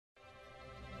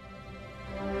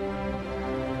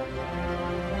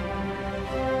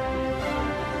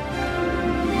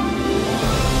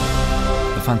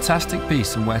Fantastic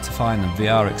Beasts and Where to Find Them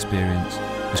VR experience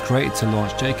was created to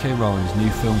launch J.K. Rowling's new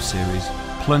film series,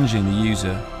 plunging the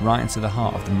user right into the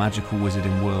heart of the magical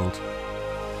wizarding world.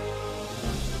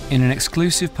 In an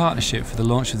exclusive partnership for the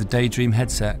launch of the Daydream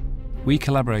headset, we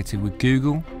collaborated with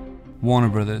Google, Warner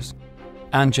Brothers,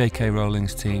 and J.K.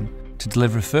 Rowling's team to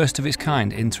deliver a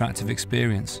first-of-its-kind interactive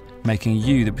experience, making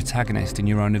you the protagonist in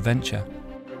your own adventure.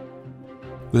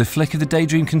 With a flick of the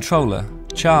Daydream controller,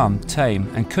 charm, tame,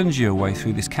 and conjure your way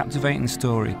through this captivating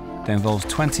story that involves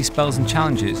 20 spells and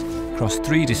challenges across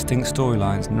 3 distinct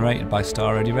storylines narrated by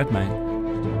star Eddie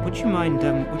Redmayne. Would you mind,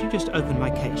 would you just open my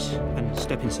case and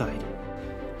step inside?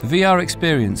 The VR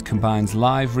experience combines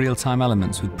live, real-time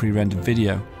elements with pre-rendered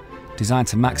video, designed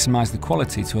to maximise the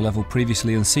quality to a level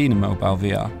previously unseen in mobile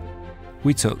VR.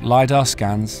 We took LiDAR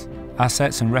scans,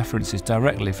 assets and references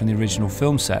directly from the original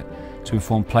film set to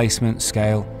inform placement,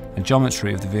 scale and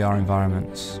geometry of the VR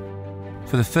environments.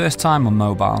 For the first time on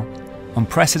mobile,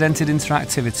 unprecedented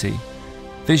interactivity,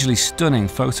 visually stunning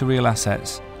photoreal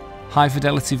assets,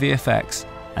 high-fidelity VFX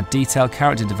and detailed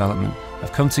character development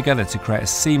have come together to create a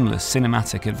seamless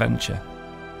cinematic adventure.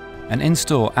 An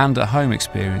in-store and at-home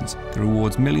experience that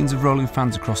rewards millions of Rowling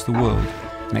fans across the world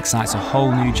and excites a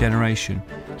whole new generation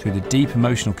through the deep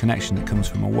emotional connection that comes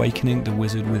from awakening the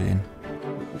wizard within.